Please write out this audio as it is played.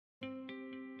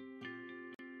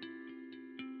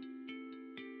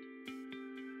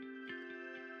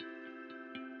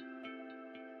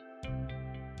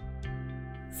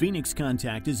Phoenix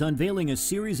Contact is unveiling a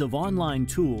series of online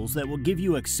tools that will give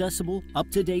you accessible,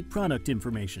 up-to-date product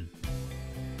information.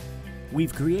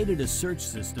 We've created a search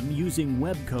system using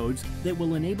web codes that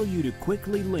will enable you to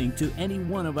quickly link to any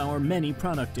one of our many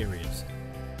product areas.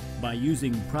 By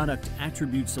using product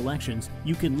attribute selections,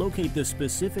 you can locate the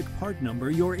specific part number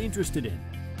you're interested in.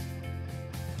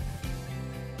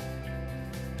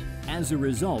 As a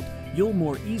result, you'll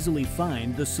more easily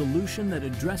find the solution that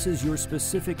addresses your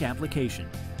specific application.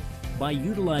 By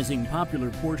utilizing popular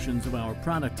portions of our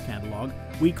product catalog,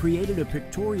 we created a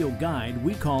pictorial guide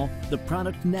we call the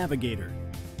Product Navigator.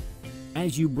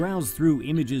 As you browse through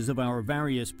images of our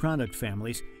various product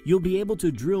families, you'll be able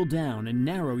to drill down and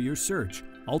narrow your search,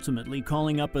 ultimately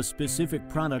calling up a specific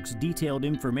product's detailed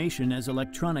information as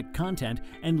electronic content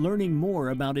and learning more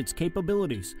about its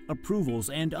capabilities,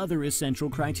 approvals, and other essential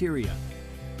criteria.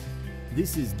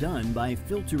 This is done by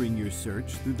filtering your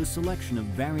search through the selection of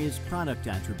various product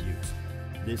attributes.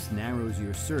 This narrows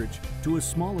your search to a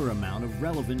smaller amount of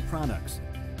relevant products.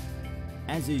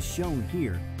 As is shown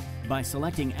here, by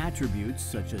selecting attributes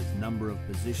such as number of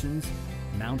positions,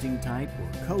 mounting type, or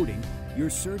coding, your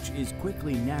search is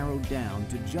quickly narrowed down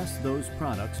to just those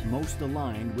products most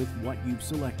aligned with what you've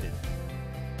selected.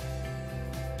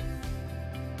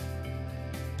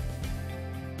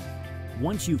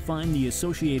 Once you find the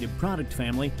associated product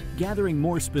family, gathering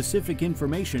more specific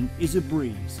information is a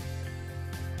breeze.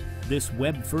 This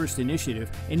web-first initiative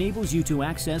enables you to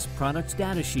access product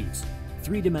data sheets,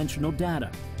 three-dimensional data,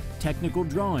 technical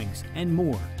drawings, and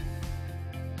more.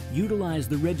 Utilize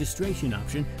the registration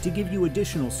option to give you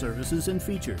additional services and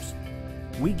features.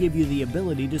 We give you the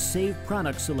ability to save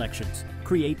product selections,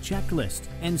 create checklists,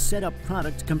 and set up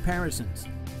product comparisons.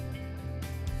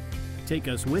 Take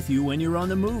us with you when you're on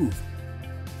the move.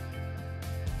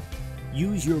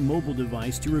 Use your mobile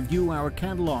device to review our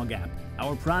catalog app,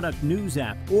 our product news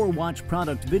app, or watch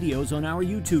product videos on our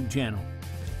YouTube channel.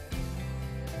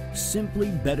 Simply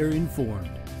better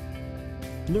informed.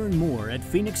 Learn more at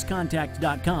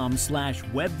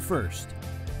phoenixcontact.com/webfirst.